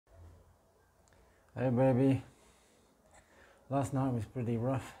Hey baby, last night was pretty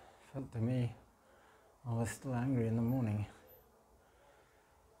rough. Felt to me I was still angry in the morning.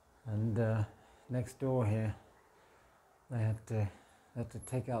 And next door here, they had to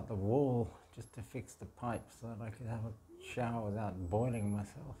take out the wall just to fix the pipe so that I could have a shower without boiling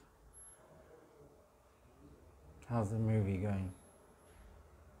myself. How's the movie going?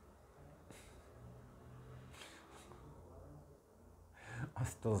 I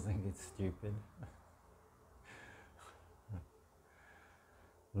still think it's stupid.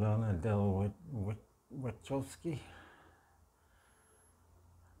 Lana Del Wachowski.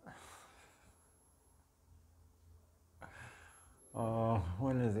 Oh,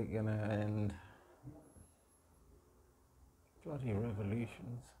 when is it gonna end? Bloody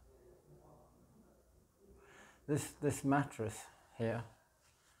revolutions. This mattress here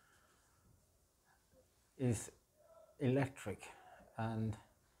is electric, and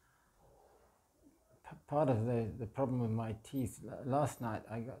part of the problem with my teeth, last night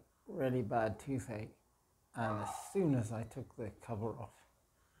I got really bad toothache, and as soon as I took the cover off,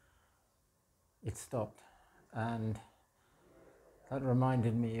 it stopped. And that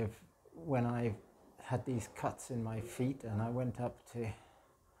reminded me of when I had these cuts in my feet, and I went up to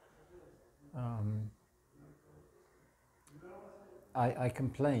I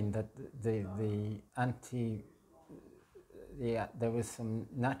complained that there was some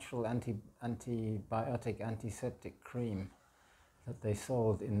natural antibiotic antiseptic cream that they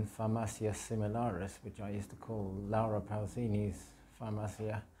sold in Pharmacia Similaris, which I used to call Laura Pausini's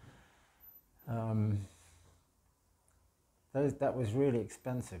Pharmacia. That was really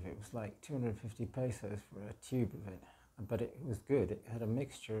expensive. It was like 250 pesos for a tube of it, but it was good. It had a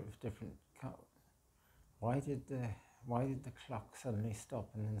mixture of different colors. Why did the clock suddenly stop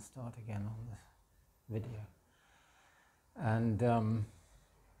and then start again on this video? And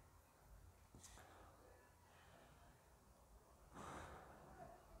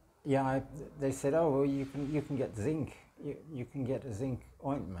yeah, they said, oh well, you can get zinc. You can get a zinc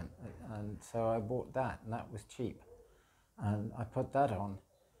ointment, and so I bought that, and that was cheap, and I put that on.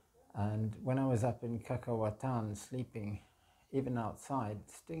 And when I was up in Cacahuatan sleeping, even outside,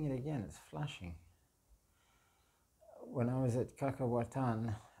 it's doing it again. It's flashing. When I was at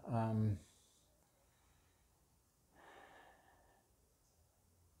Cacahuatan,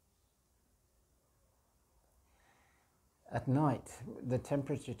 at night, the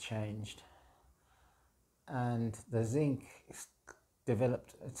temperature changed, and the zinc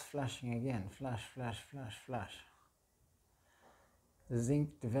developed. It's flashing again. Flash, flash, flash, flash. The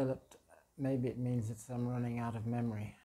zinc developed. Maybe it means I'm running out of memory.